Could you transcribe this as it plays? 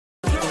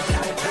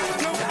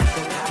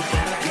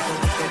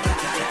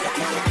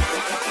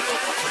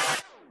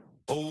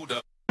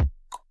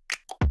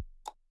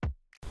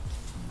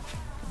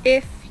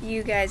If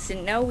you guys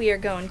didn't know, we are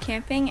going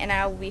camping and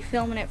I will be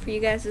filming it for you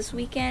guys this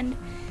weekend.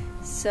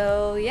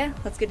 So yeah,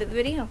 let's get to the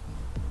video.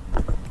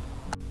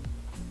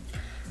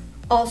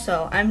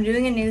 Also, I'm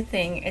doing a new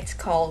thing. It's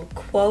called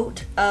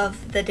Quote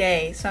of the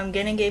Day. So I'm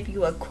gonna give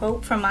you a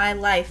quote from my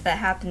life that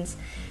happens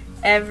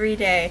every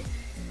day.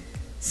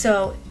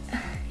 So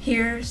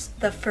here's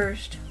the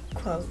first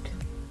quote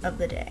of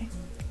the day.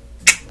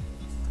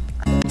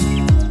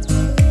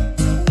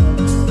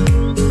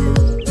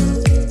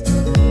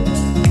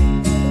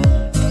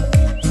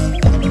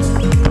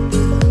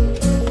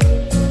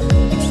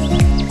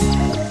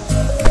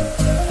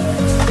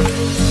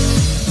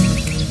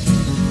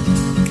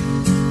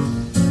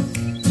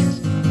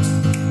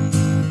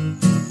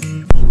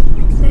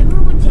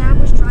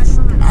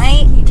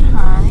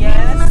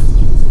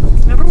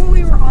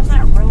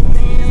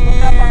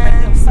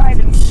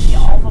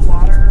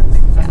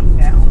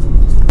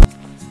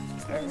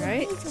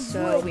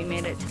 So we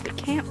made it to the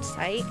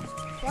campsite.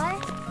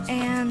 What?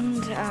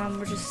 And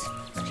we're just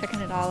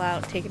checking it all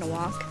out, taking a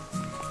walk.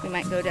 We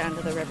might go down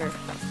to the river.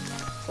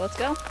 So let's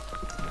go.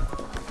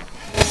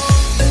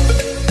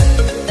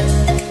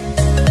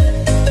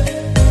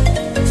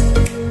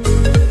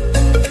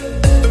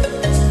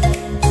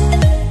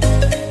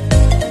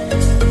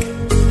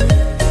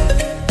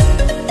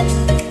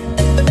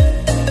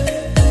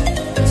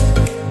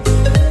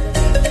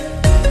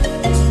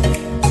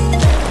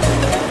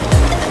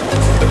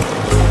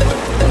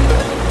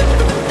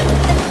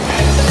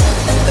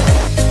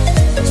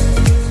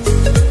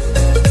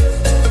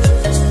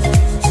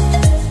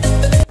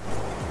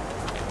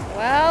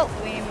 Well,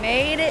 we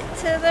made it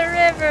to the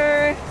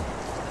river,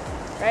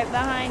 right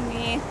behind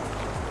me.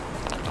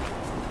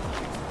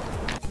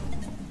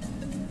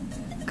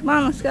 Come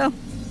on, let's go.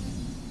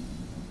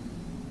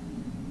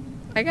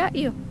 I got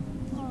you.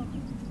 Oh.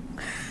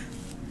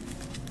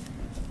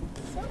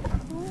 So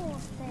cool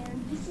up there.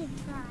 You should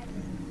try.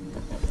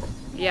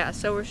 Yeah,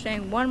 so we're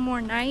staying one more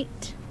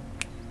night,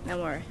 then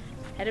we're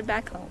headed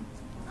back home.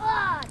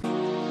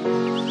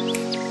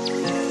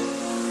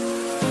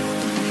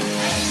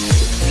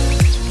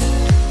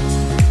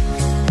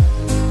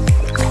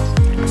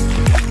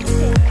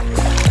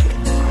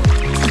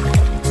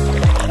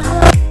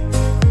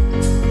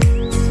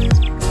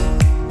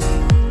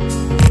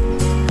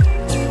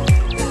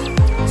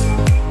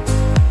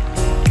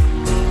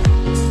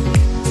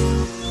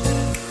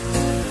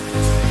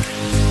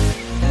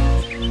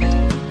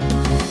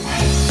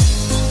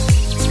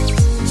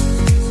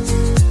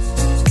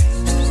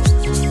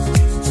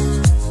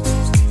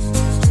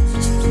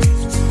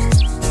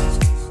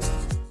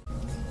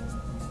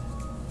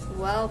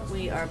 Well,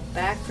 we are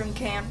back from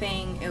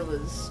camping. It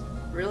was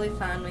really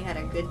fun. We had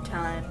a good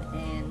time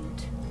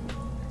and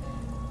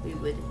we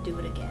would do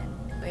it again.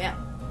 But yeah,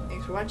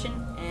 thanks for watching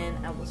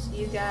and I will see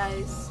you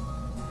guys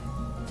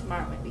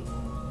tomorrow maybe.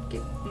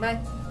 Okay,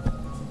 bye.